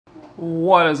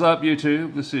What is up,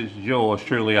 YouTube? This is yours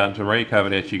truly, ATUM-RE,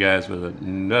 coming at you guys with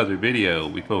another video.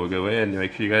 Before we go in,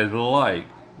 make sure you guys like,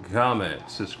 comment,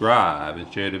 subscribe,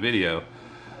 and share the video.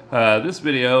 This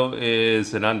video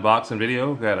is an unboxing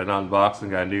video. Got an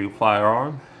unboxing, got a new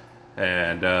firearm,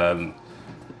 and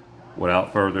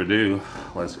without further ado,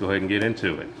 let's go ahead and get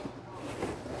into it.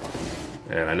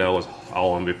 And I know it's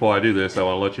all in. Before I do this, I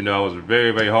want to let you know I was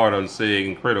very hard on SIG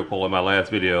and critical in my last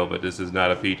video, but this is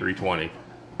not a P320.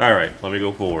 Alright, let me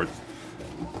go forward.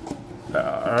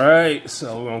 Alright,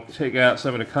 so we're going to take out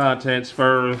some of the contents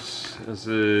first. This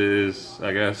is,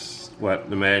 I guess,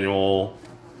 what the manual,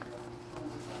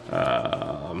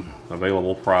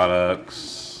 available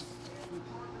products,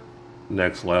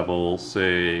 next level,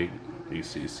 SIG,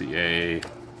 BCCA,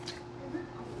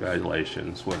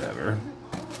 congratulations, whatever.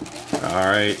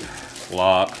 Alright,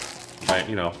 lock,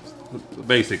 you know, the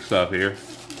basic stuff here.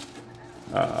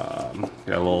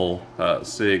 Got a little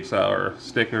SIG Sauer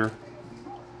sticker,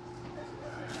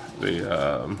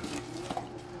 the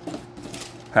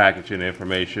packaging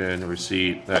information,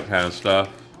 receipt, that kind of stuff.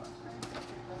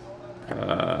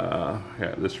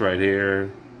 Got this right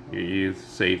here, youth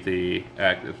safety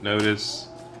active notice.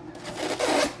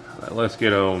 Let's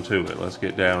get on to it. Let's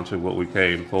get down to what we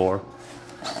came for.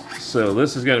 So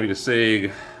this is going to be the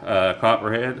SIG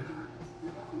Copperhead.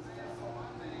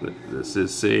 This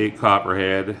is SIG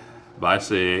Copperhead by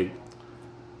SIG,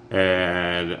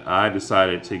 and I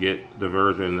decided to get the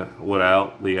version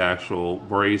without the actual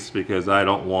brace because I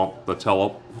don't want the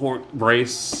teleport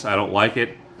brace. I don't like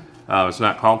it. It's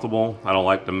not comfortable. I don't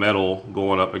like the metal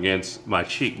going up against my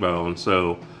cheekbone,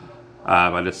 so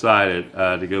I decided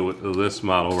to go with this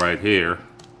model right here,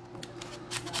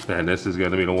 and this is going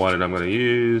to be the one that I'm going to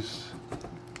use.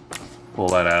 Pull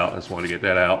that out. I just want to get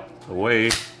that out of the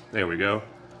way. There we go.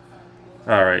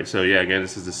 Alright, so yeah, again,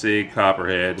 this is the SIG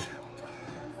Copperhead.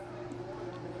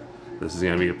 This is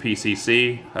going to be a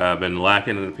PCC. I've been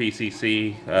lacking in the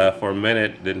PCC for a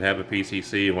minute. Didn't have a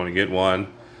PCC. Want to get one.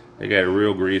 They got it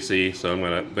real greasy, so I'm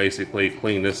going to basically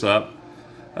clean this up.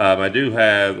 I do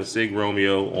have a SIG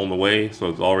Romeo on the way, so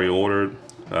it's already ordered.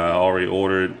 Already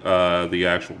ordered the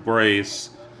actual brace.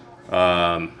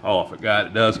 Oh, I forgot,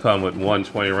 it does come with one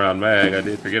 20-round mag. I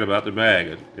did forget about the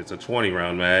mag. It's a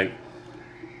 20-round mag.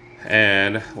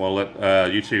 And well, let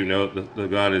YouTube know the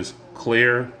gun is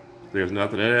clear. There's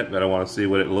nothing in it, but I want to see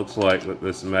what it looks like with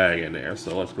this mag in there.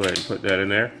 So let's go ahead and put that in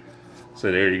there.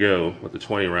 So there you go with the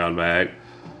 20-round mag.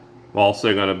 I'm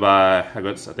also going to buy, I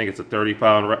think it's a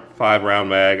 35-round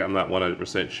mag. I'm not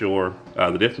 100% sure.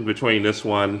 The difference between this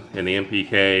one and the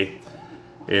MPK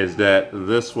is that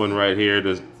this one right here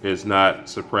is not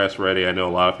suppress ready. I know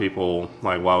a lot of people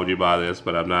like, why would you buy this?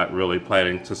 But I'm not really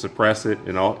planning to suppress it.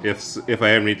 And if I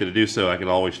ever need to do so, I can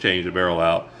always change the barrel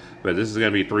out. But this is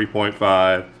going to be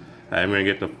 3.5. I'm going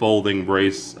to get the folding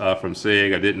brace from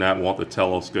SIG. I did not want the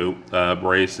telescope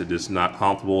brace. It's just not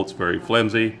comfortable. It's very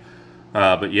flimsy.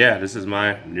 But yeah, this is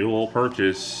my new little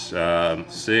purchase,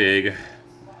 SIG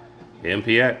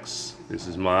MPX. This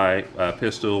is my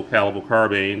pistol caliber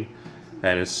carbine.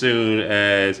 And as soon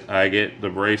as I get the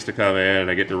brace to come in,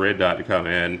 and I get the red dot to come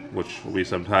in, which will be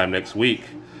sometime next week,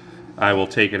 I will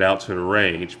take it out to the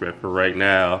range. But for right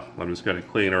now, I'm just going to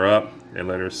clean her up and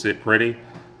let her sit pretty.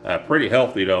 Pretty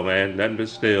healthy though, man. Nothing but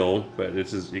still. But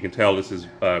this is, you can tell this is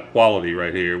quality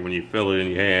right here. When you feel it in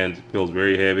your hands, it feels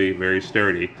very heavy, very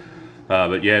sturdy.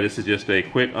 But yeah, this is just a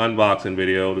quick unboxing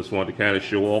video. Just wanted to kind of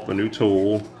show off a new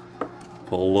tool.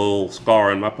 Put a little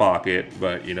scar in my pocket,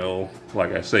 but you know,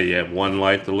 like I say, you have one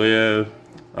life to live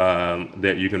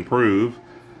that you can prove.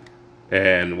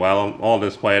 And while I'm on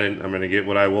this planet, I'm going to get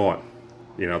what I want,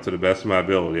 you know, to the best of my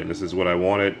ability. And this is what I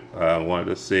wanted. I wanted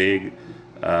a SIG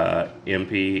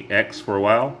MPX for a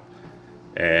while,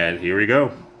 and here we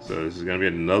go. So this is going to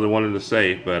be another one in the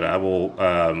safe, but I will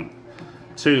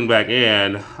tune back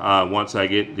in once I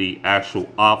get the actual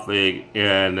OpFig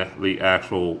and the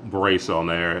actual brace on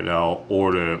there, and I'll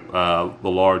order the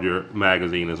larger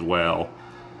magazine as well.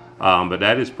 But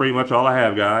that is pretty much all I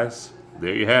have, guys.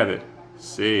 There you have it.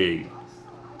 SIG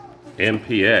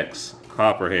MPX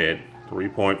Copperhead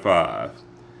 3.5.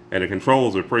 And the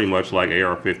controls are pretty much like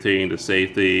AR-15, the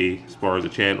safety, as far as the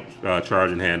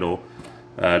charging handle.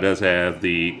 It does have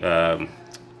the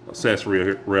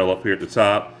accessory rail up here at the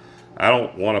top. I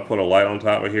don't want to put a light on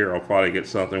top of here. I'll probably get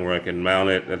something where I can mount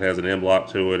it that has an end block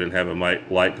to it and have a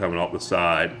light coming off the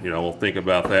side. You know, we'll think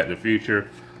about that in the future.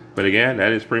 But again,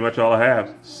 that is pretty much all I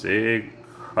have. SIG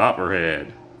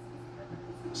Copperhead.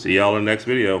 See y'all in the next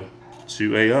video.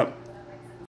 2A up.